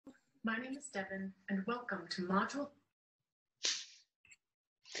My name is Devin, and welcome to Module.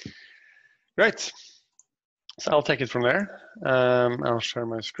 Great. So I'll take it from there. I'll share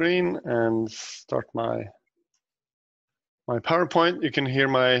my screen and start my PowerPoint. You can hear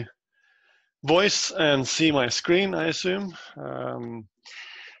my voice and see my screen, I assume.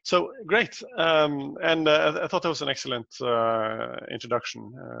 So great, and I thought that was an excellent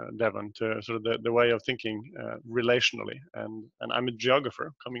introduction, Devon, to sort of the way of thinking relationally. And I'm a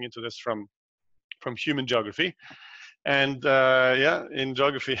geographer coming into this from human geography, and yeah, in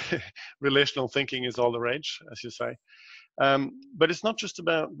geography, relational thinking is all the rage, as you say. But it's not just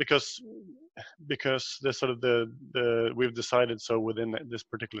about because the sort of the we've decided so within this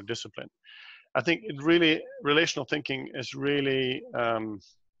particular discipline. I think it really relational thinking is really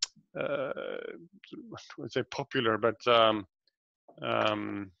I would say popular, but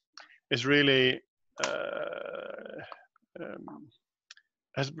is really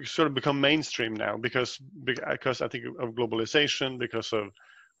has sort of become mainstream now because I think of globalization, because of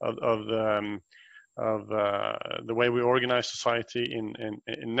the way we organize society in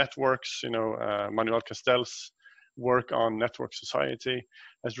networks. You know, Manuel Castell's work on network society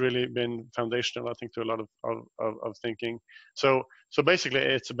has really been foundational, I think, to a lot of thinking. So basically,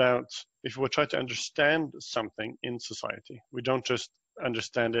 it's about, if we try to understand something in society, we don't just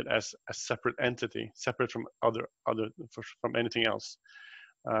understand it as a separate entity, separate from from anything else,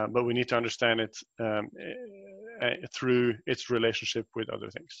 but we need to understand it through its relationship with other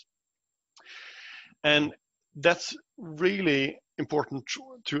things. And that's really important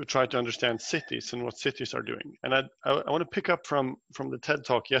to try to understand cities and what cities are doing. And I want to pick up from the TED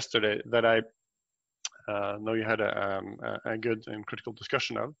Talk yesterday that I know you had a good and critical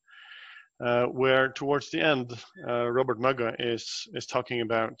discussion of, where towards the end, Robert Mugga is talking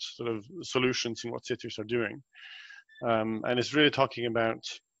about sort of solutions in what cities are doing. And it's really talking about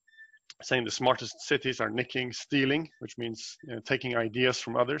saying the smartest cities are stealing, which means, you know, taking ideas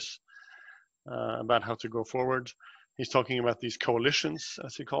from others about how to go forward. He's talking about these coalitions,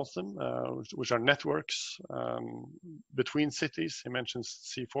 as he calls them, which are networks between cities. He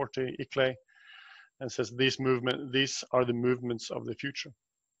mentions C40, ICLE, and says these are the movements of the future.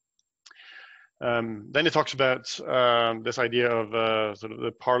 Then he talks about this idea of sort of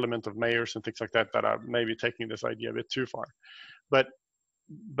the parliament of mayors and things like that are maybe taking this idea a bit too far. But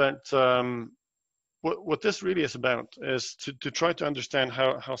what this really is about is to try to understand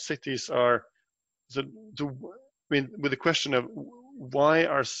how cities are, with the question of why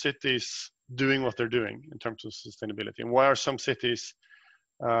are cities doing what they're doing in terms of sustainability, and why are some cities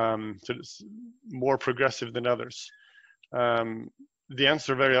sort of more progressive than others? The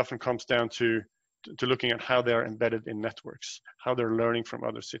answer very often comes down to looking at how they are embedded in networks, how they're learning from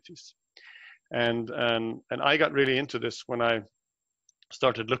other cities. And I got really into this when I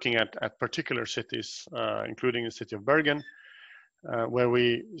started looking at particular cities, including the city of Bergen, where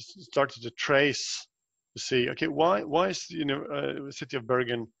we started to trace to see, okay, why is, you know, the city of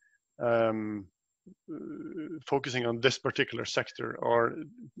Bergen focusing on this particular sector or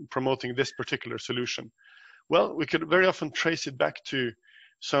promoting this particular solution? Well, we could very often trace it back to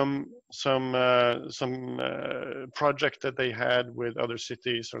some project that they had with other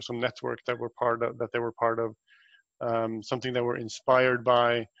cities, or some network that they were part of, something that were inspired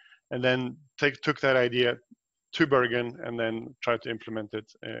by, and then took that idea to Bergen and then tried to implement it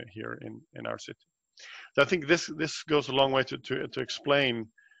here in our city. So I think this goes a long way to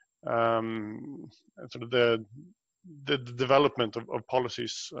explain sort of the development of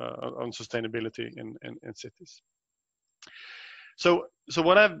policies on sustainability in cities. So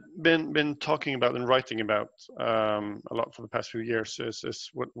what I've been talking about and writing about a lot for the past few years is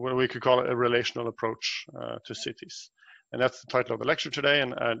what we could call a relational approach to cities, and that's the title of the lecture today.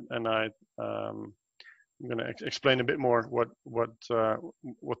 And I'm going to explain a bit more what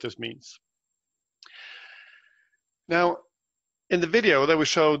this means. Now, in the video that we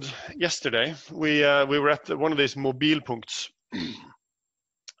showed yesterday, we were at one of these mobilpunkts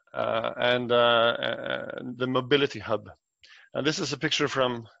and the mobility hub. And this is a picture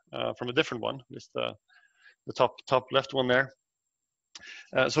from a different one. This the top left one there.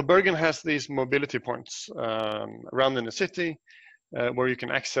 So Bergen has these mobility points around in the city where you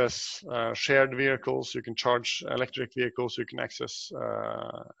can access shared vehicles, you can charge electric vehicles, you can access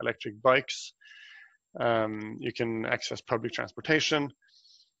electric bikes, you can access public transportation,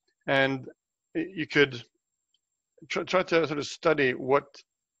 and you could try to sort of study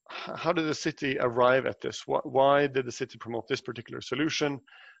how did the city arrive at this? Why did the city promote this particular solution?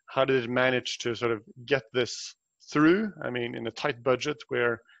 How did it manage to sort of get this through? I mean, in a tight budget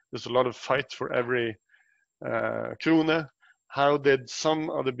where there's a lot of fight for every krona, how did some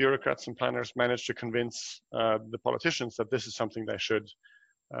of the bureaucrats and planners manage to convince the politicians that this is something they should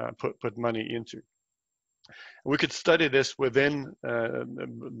put money into. We could study this within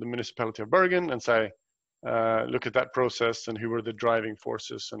the municipality of Bergen and say, look at that process and who were the driving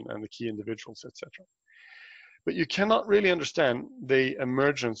forces and the key individuals, etc. But you cannot really understand the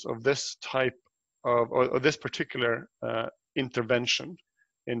emergence of this type of, or this particular intervention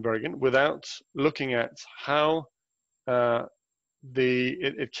in Bergen without looking at how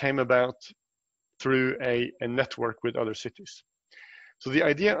it came about through a network with other cities. So the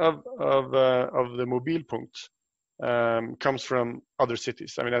idea of the Mobilpunkt comes from other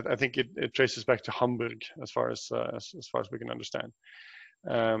cities. I mean, I think it traces back to Hamburg as far as we can understand.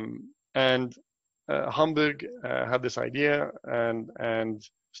 Hamburg had this idea and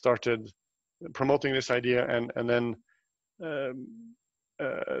started promoting this idea, and then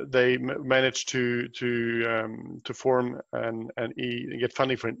they managed to form and get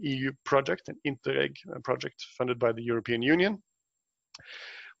funding for an EU project, an Interreg project funded by the European Union,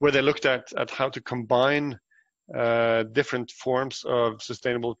 where they looked at how to combine different forms of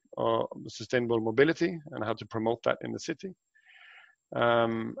sustainable mobility and how to promote that in the city.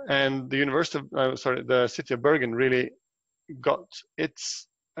 And the city of Bergen really got its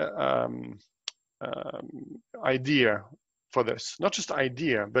idea for this, not just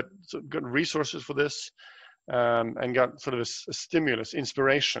idea, but got resources for this, and got sort of a stimulus,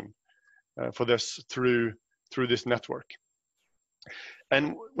 inspiration for this through this network.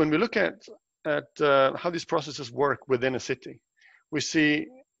 And when we look at how these processes work within a city, we see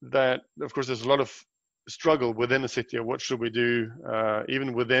that, of course, there's a lot of struggle within a city of what should we do,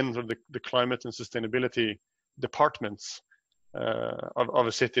 even within sort of the climate and sustainability departments of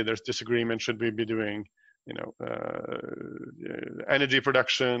a city. There's disagreement. Should we be doing, energy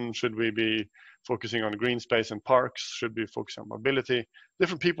production? Should we be focusing on green space and parks? Should we focus on mobility?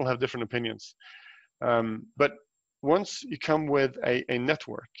 Different people have different opinions. But once you come with a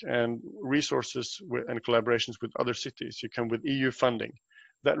network and resources and collaborations with other cities, you come with EU funding,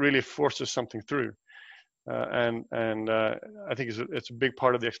 that really forces something through. And I think it's a big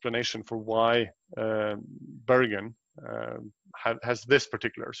part of the explanation for why Bergen has this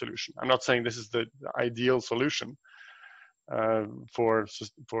particular solution. I'm not saying this is the ideal solution for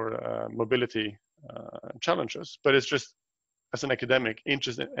mobility challenges, but it's just, as an academic,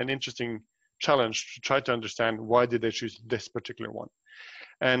 an interesting challenge to try to understand why did they choose this particular one.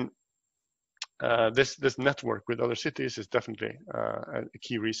 And this network with other cities is definitely a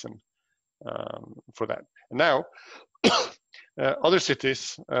key reason for that. And now other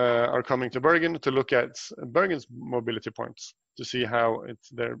cities are coming to Bergen to look at Bergen's mobility points to see how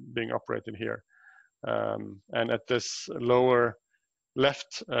they're being operated here. And at this lower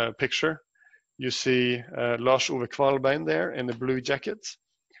left picture, you see Lars Ove Kvalbein there in the blue jacket.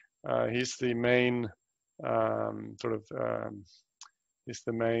 He's the main he's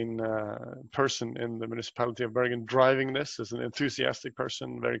the main person in the municipality of Bergen driving this. Is an enthusiastic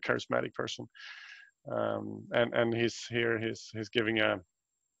person, very charismatic person, and he's here. He's giving a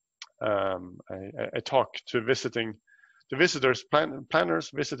talk to visitors,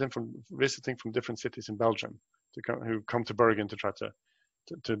 planners visiting from different cities in Belgium who come to Bergen to try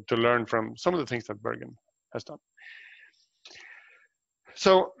to learn from some of the things that Bergen has done.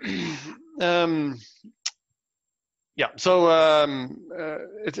 So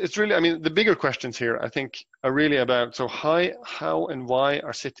it's really, I mean, the bigger questions here, I think, are really about, so how and why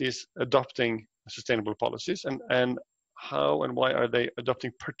are cities adopting sustainable policies, and how and why are they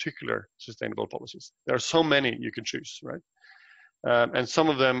adopting particular sustainable policies? There are so many you can choose, right? And some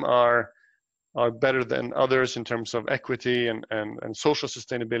of them are better than others in terms of equity and social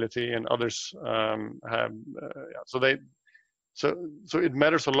sustainability, and others have, so it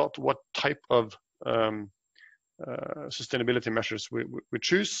matters a lot what type of sustainability measures we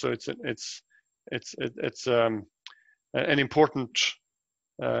choose. So it's an important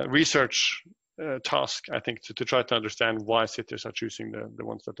research task, I think, to try to understand why cities are choosing the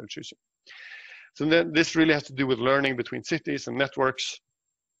ones that they're choosing. So then this really has to do with learning between cities and networks,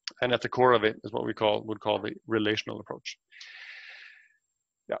 and at the core of it is what we would call the relational approach.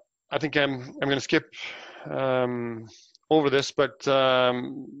 Yeah, I think I'm going to skip over this, but yeah,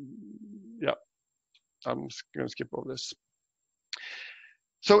 I'm just going to skip over this.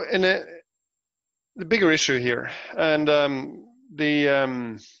 So in the bigger issue here, and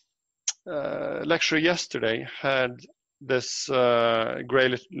the lecture yesterday had this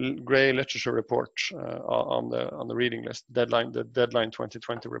gray literature report on the reading list, the deadline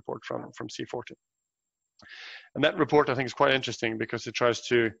 2020 report from C40. And that report, I think, is quite interesting because it tries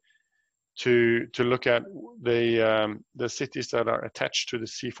to to look at the cities that are attached to the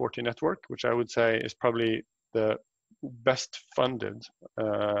C40 network, which I would say is probably the best funded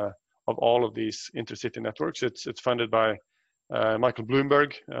of all of these intercity networks. It's funded by Michael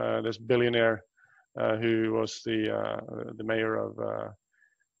Bloomberg, this billionaire who was the mayor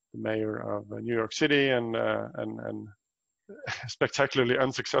of New York City and spectacularly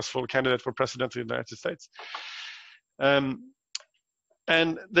unsuccessful candidate for president of the United States.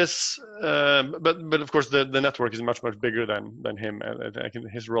 And this, but of course the network is much bigger than him. I think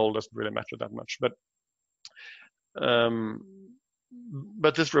his role doesn't really matter that much.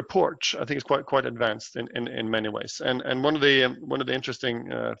 But this report, I think, is quite advanced in many ways. And one of the interesting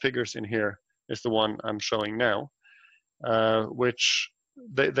figures in here is the one I'm showing now, which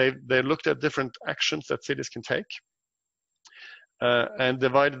they looked at different actions that cities can take. And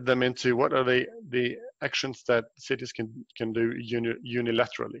divided them into what are the actions that cities can do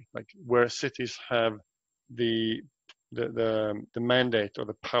unilaterally, like where cities have the mandate or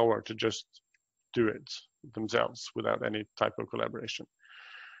the power to just do it themselves without any type of collaboration.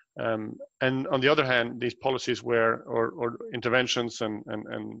 And on the other hand, these policies where or interventions and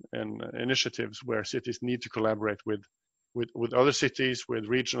initiatives where cities need to collaborate with other cities, with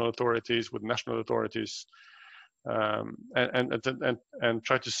regional authorities, with national authorities. And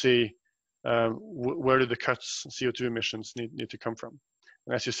try to see where do the cuts CO2 emissions need to come from.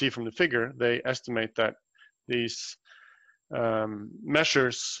 And as you see from the figure, they estimate that these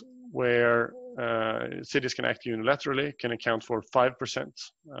measures where cities can act unilaterally can account for 5%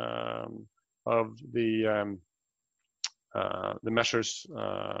 of the measures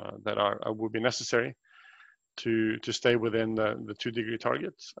that would be necessary to stay within the 2-degree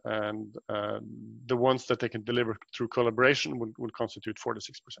target, and the ones that they can deliver through collaboration would constitute 4 to 6%.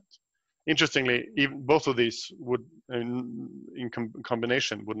 Interestingly, even both of these would, in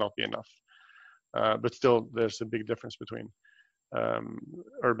combination, would not be enough. But still, there's a big difference between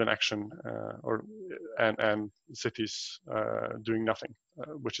urban action and cities doing nothing,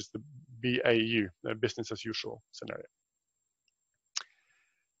 which is the BAU, the business as usual scenario.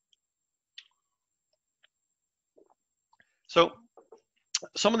 So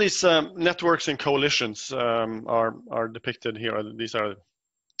some of these networks and coalitions are depicted here. These are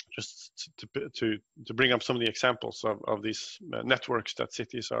just to bring up some of the examples of these networks that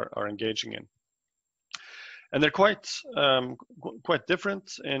cities are engaging in. And they're quite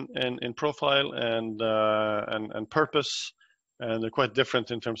different in profile and purpose, and they're quite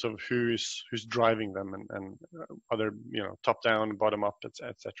different in terms of who's driving them and other, top down, bottom up,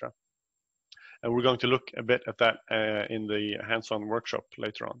 etc. And we're going to look a bit at that in the hands-on workshop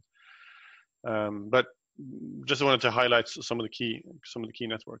later on. But just wanted to highlight some of the key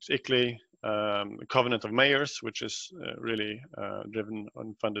networks. ICLEI, Covenant of Mayors, which is really driven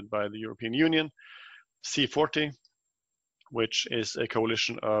and funded by the European Union. C40, which is a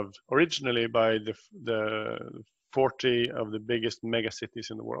coalition of originally by the 40 of the biggest mega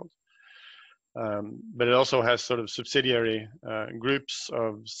cities in the world. But it also has sort of subsidiary groups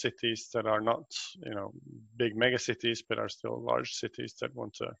of cities that are not, big mega cities, but are still large cities that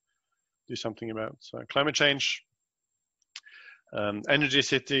want to do something about climate change. Energy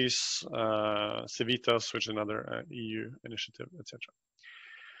cities, Civitas, which is another EU initiative, etc.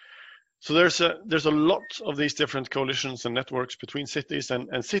 So there's a lot of these different coalitions and networks between cities,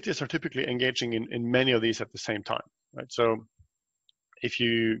 and cities are typically engaging in many of these at the same time, right? So if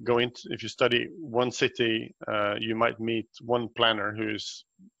you study one city, you might meet one planner who's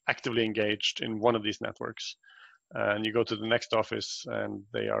actively engaged in one of these networks, and you go to the next office and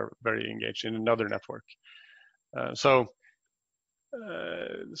they are very engaged in another network. So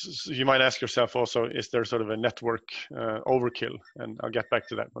you might ask yourself also, is there sort of a network overkill? And I'll get back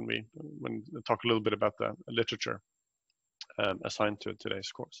to that when we talk a little bit about the literature assigned to today's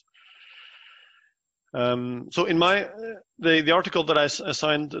course. So in the article that I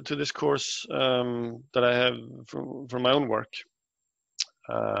assigned to this course that I have from my own work,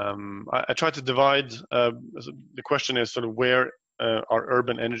 I tried to divide, the question is sort of where are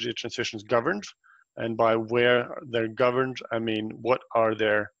urban energy transitions governed, and by where they're governed, I mean what are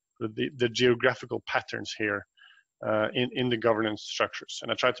the geographical patterns here in the governance structures. And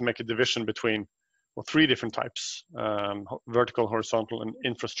I tried to make a division between 3 different types, vertical, horizontal, and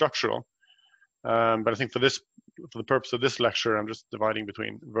infrastructural. But I think for the purpose of this lecture, I'm just dividing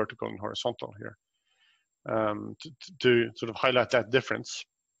between vertical and horizontal here to sort of highlight that difference.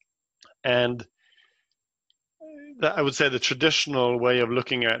 And I would say the traditional way of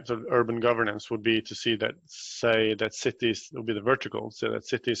looking at sort of urban governance would be to say that cities will be the vertical, so that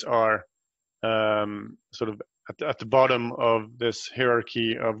cities are sort of at the bottom of this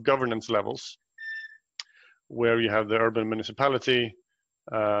hierarchy of governance levels, where you have the urban municipality,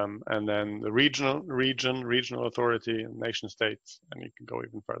 and then the regional authority, and nation states, and you can go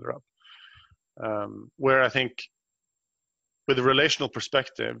even further up. Where I think, with the relational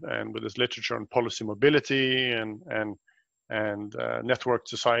perspective and with this literature on policy mobility and networked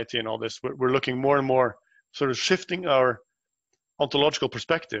society and all this, we're looking more and more, sort of shifting our ontological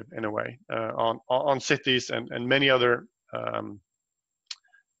perspective in a way on cities and many other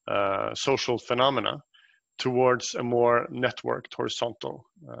social phenomena towards a more networked horizontal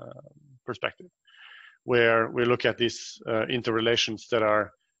perspective, where we look at these interrelations that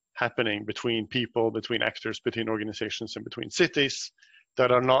are happening between people, between actors, between organizations, and between cities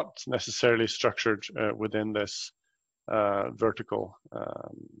that are not necessarily structured within this vertical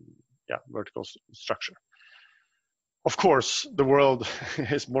structure. Of course, the world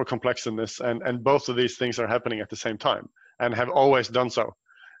is more complex than this, and both of these things are happening at the same time and have always done so.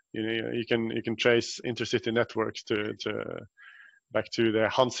 You can trace intercity networks back to the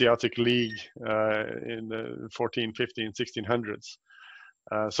Hanseatic League in the 14, 15, 1600s.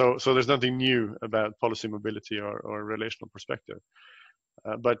 So there's nothing new about policy mobility or relational perspective,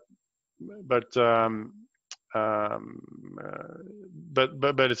 but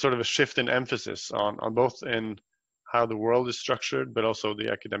it's sort of a shift in emphasis on both in how the world is structured, but also the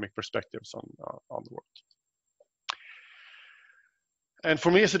academic perspectives on the world. And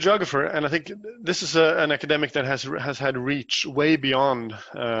for me as a geographer, and I think this is an academic that has had reach way beyond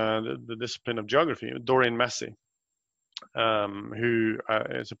the discipline of geography, Doreen Massey, who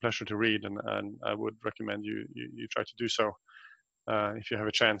is a pleasure to read, and I would recommend you try to do so if you have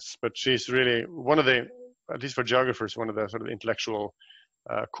a chance. But she's really one of the, at least for geographers, one of the sort of intellectual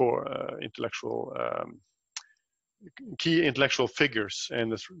key intellectual figures in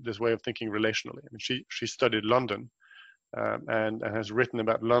this way of thinking relationally. I mean, she studied London and has written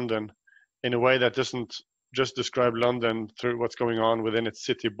about London in a way that doesn't just describe London through what's going on within its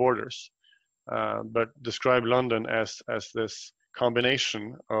city borders, but describe London as this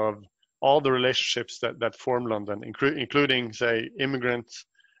combination of all the relationships that form London, including, say, immigrants,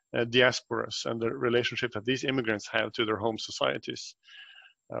 diasporas, and the relationship that these immigrants have to their home societies,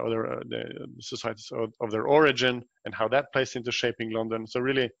 or the societies of their origin, and how that plays into shaping London. So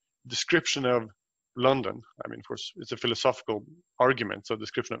really, description of London, I mean, of course, it's a philosophical argument, so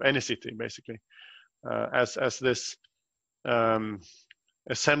description of any city, basically, as this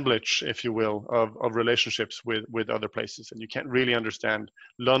assemblage, if you will, of relationships with other places. And you can't really understand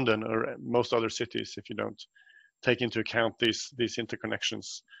London or most other cities if you don't take into account these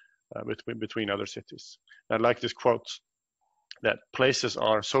interconnections between other cities. And I like this quote, that places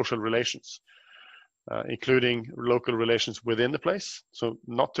are social relations, including local relations within the place. So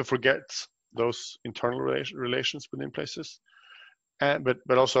not to forget those internal relations within places,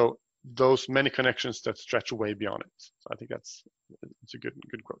 but also those many connections that stretch way beyond it. So I think it's a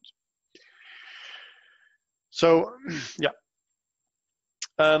good quote. So yeah.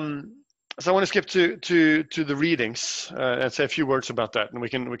 So I want to skip to the readings and say a few words about that, and we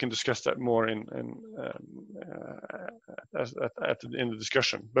can discuss that more in the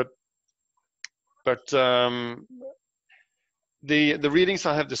discussion. But the readings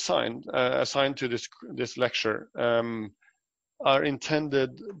I have assigned to this lecture are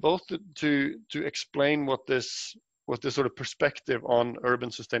intended both to explain what this sort of perspective on urban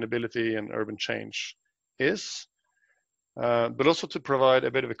sustainability and urban change is, but also to provide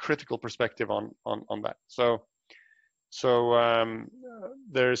a bit of a critical perspective on that. So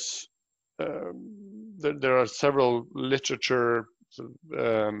there are several literature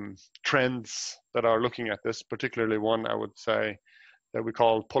trends that are looking at this, particularly one I would say that we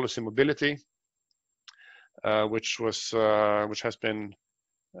call policy mobility, which has been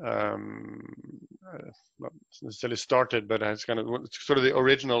not necessarily started, but has kind of sort of the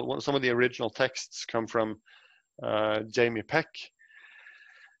original. Some of the original texts come from Jamie Peck,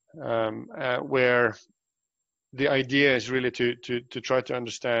 where the idea is really to try to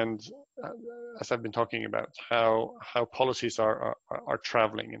understand, as I've been talking about, how policies are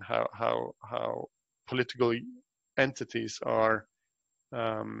traveling, and how political entities are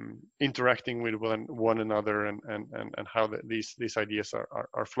interacting with one another, and how these ideas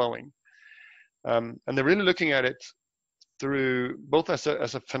are flowing, and they're really looking at it through both as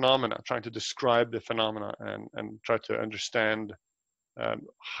a phenomena, trying to describe the phenomena and try to understand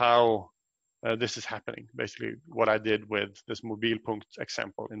how this is happening. Basically, what I did with this Mobilpunkt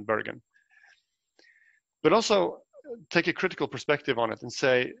example in Bergen, but also take a critical perspective on it and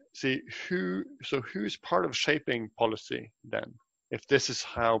see who's part of shaping policy then, if this is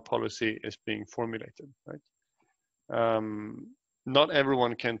how policy is being formulated, right? not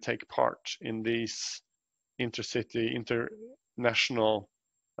everyone can take part in these intercity, international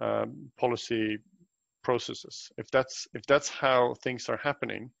policy processes. If that's how things are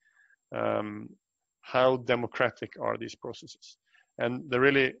happening, how democratic are these processes? And they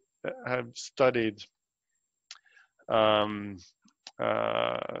really have studied. I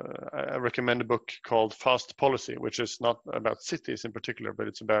recommend a book called Fast Policy, which is not about cities in particular, but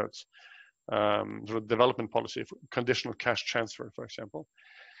it's about sort of development policy, conditional cash transfer, for example,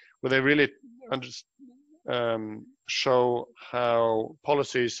 where they really show how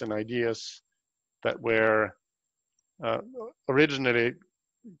policies and ideas that were originally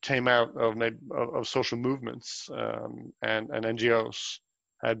came out of social movements and NGOs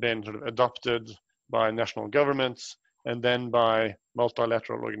had been sort of adopted by national governments and then by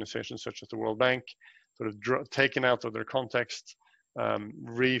multilateral organizations such as the World Bank, sort of taken out of their context,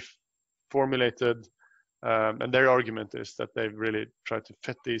 reformulated, and their argument is that they've really tried to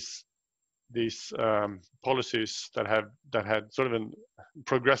fit these policies that had sort of a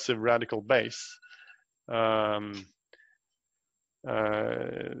progressive radical base to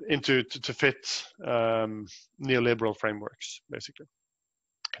fit neoliberal frameworks, basically.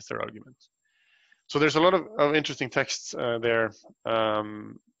 That's their argument. So there's a lot of interesting texts there,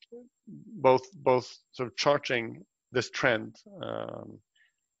 both sort of charting this trend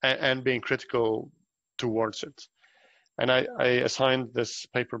and being critical towards it. And I assigned this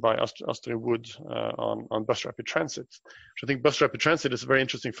paper by Astrid Wood on bus rapid transit. I think bus rapid transit is a very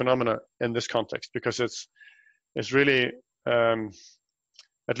interesting phenomena in this context because it's really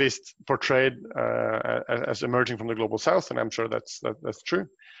at least portrayed as emerging from the global south, and I'm sure that's true.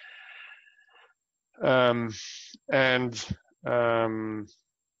 And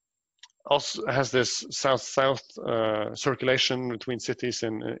also has this south-south circulation between cities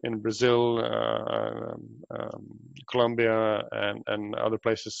in Brazil, Colombia, and other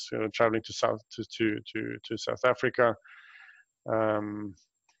places, traveling to South Africa,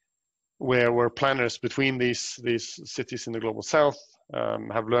 where planners between these cities in the global south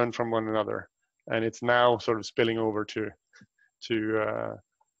have learned from one another, and it's now sort of spilling over to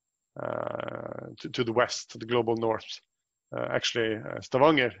the west, to the global north. Actually,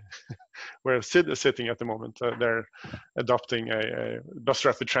 Stavanger, where Sid is sitting at the moment, they're adopting a bus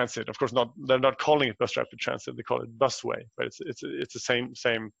rapid transit. Of course, they're not calling it bus rapid transit; they call it busway. But it's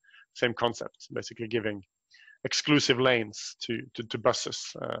the same concept, basically giving exclusive lanes to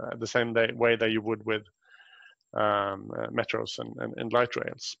buses, the same way that you would with metros and light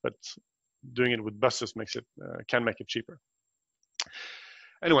rails. But doing it with buses can make it cheaper.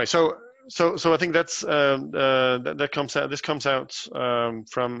 Anyway, so I think that's that comes out. This comes out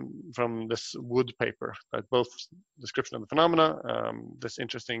from this Wood paper, both description of the phenomena, this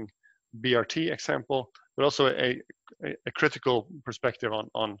interesting BRT example, but also a critical perspective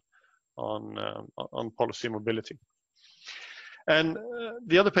on policy mobility. And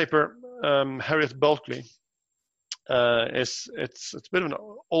the other paper, Harriet Bulkley, it's a bit of an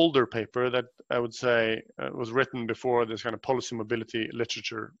older paper that I would say was written before this kind of policy mobility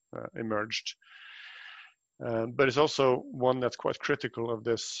literature emerged. But it's also one that's quite critical of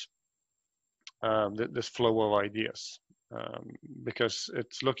this this flow of ideas, because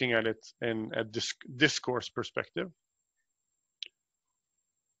it's looking at it in a discourse perspective,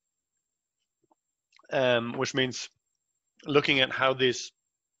 which means looking at how these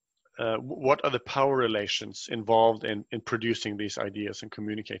what are the power relations involved in producing these ideas and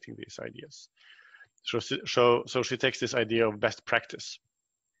communicating these ideas. So she takes this idea of best practice,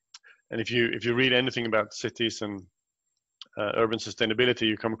 and if you read anything about cities and urban sustainability,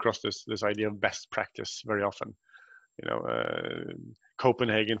 you come across this idea of best practice very often.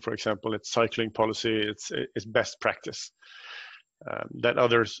 Copenhagen, for example, its cycling policy, it's best practice that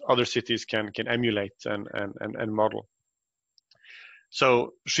other cities can emulate and model.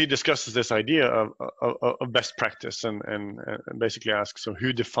 So she discusses this idea of best practice and basically asks, so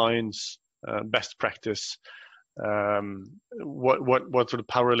who defines best practice? What sort of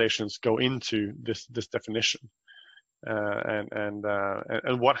power relations go into this definition? And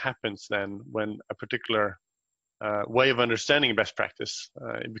what happens then when a particular way of understanding best practice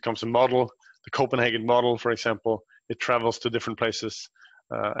it becomes a model? The Copenhagen model, for example, it travels to different places,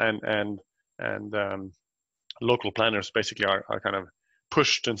 and local planners basically are kind of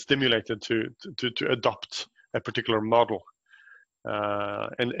pushed and stimulated to adopt a particular model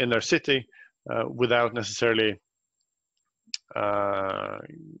in their city without necessarily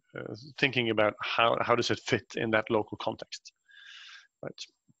thinking about how does it fit in that local context, right?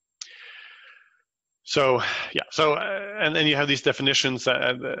 So yeah, so and then you have these definitions.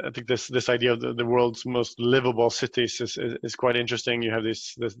 I think this idea of the world's most livable cities is quite interesting. You have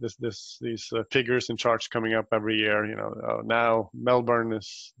these figures and charts coming up every year. You know, now Melbourne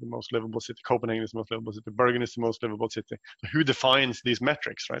is the most livable city, Copenhagen is the most livable city, Bergen is the most livable city. Who defines these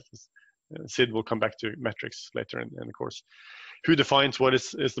metrics, right? Sid will come back to metrics later in the course. Who defines what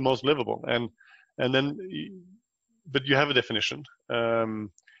is the most livable? And then, but you have a definition.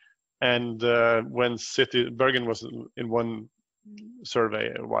 And when Bergen was in one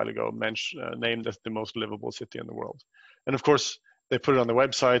survey a while ago named as the most livable city in the world. And of course, they put it on the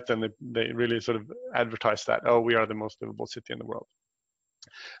website and they really sort of advertise that, oh, we are the most livable city in the world.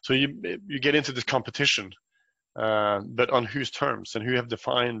 So you get into this competition, but on whose terms, and who have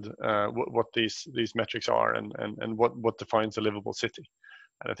defined what these metrics are, and what defines a livable city.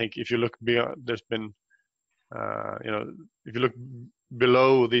 And I think if you look beyond, there's been if you look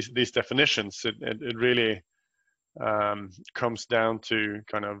below these definitions, it really comes down to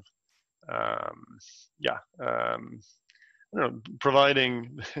kind of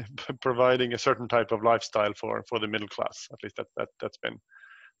providing a certain type of lifestyle for the middle class. At least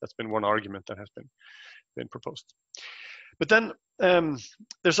that's been one argument that has been proposed. But then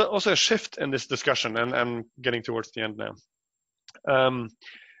there's also a shift in this discussion, and I'm getting towards the end now,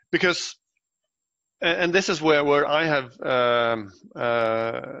 because. And this is where I have,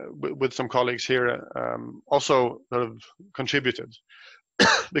 with some colleagues here, also sort of contributed.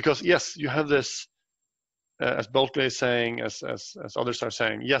 Because yes, you have this, as Bulkley is saying, as others are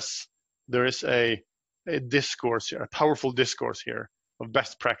saying, yes, there is a discourse here, a powerful discourse here of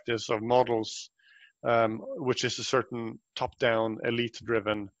best practice, of models, which is a certain top-down,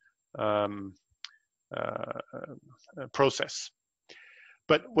 elite-driven process.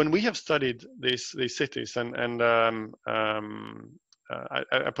 But when we have studied these cities, and I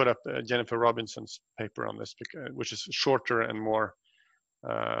put up Jennifer Robinson's paper on this, which is shorter and more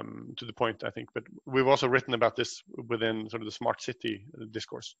to the point, I think. But we've also written about this within sort of the smart city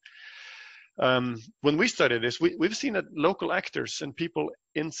discourse. When we study this, we've seen that local actors and people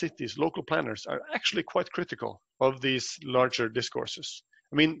in cities, local planners, are actually quite critical of these larger discourses.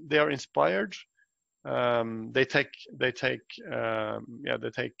 I mean, they are inspired. They take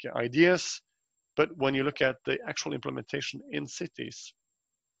ideas, but when you look at the actual implementation in cities,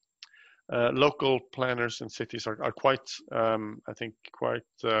 local planners in cities are quite, I think, quite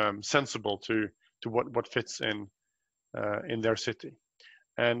sensible to what fits in their city.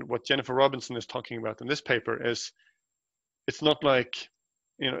 And what Jennifer Robinson is talking about in this paper is, it's not like,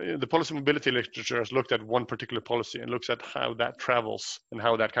 the policy mobility literature has looked at one particular policy and looks at how that travels and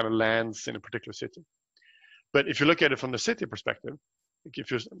how that kind of lands in a particular city. But if you look at it from the city perspective, like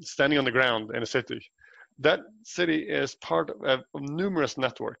if you're standing on the ground in a city, that city is part of numerous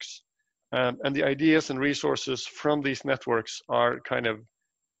networks. And the ideas and resources from these networks are kind of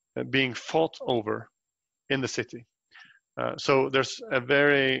being fought over in the city. So there's a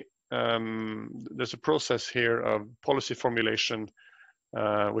process here of policy formulation,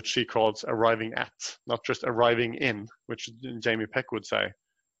 which she calls arriving at, not just arriving in, which Jamie Peck would say.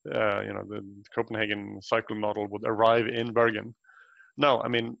 The Copenhagen cycle model would arrive in Bergen. No, I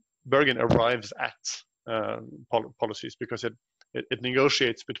mean, Bergen arrives at policies because it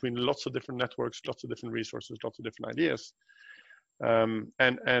negotiates between lots of different networks, lots of different resources, lots of different ideas. And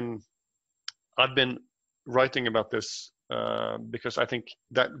I've been writing about this because I think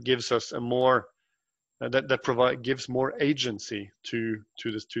that gives us gives more agency to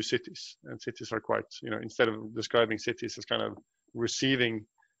the two cities. And cities are quite, instead of describing cities as kind of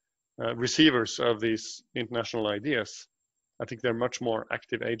receivers of these international ideas, I think they're much more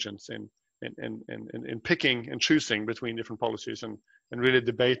active agents in picking and choosing between different policies and really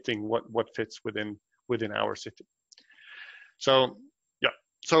debating what fits within our city. So yeah,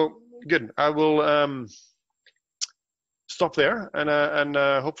 so good. I will stop there, and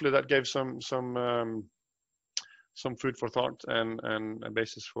hopefully that gave some food for thought and a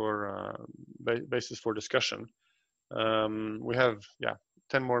basis for discussion. We have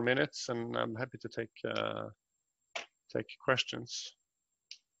 10 more minutes, and I'm happy to take questions.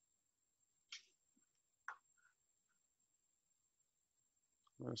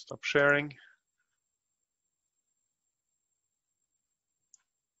 I'm going to stop sharing.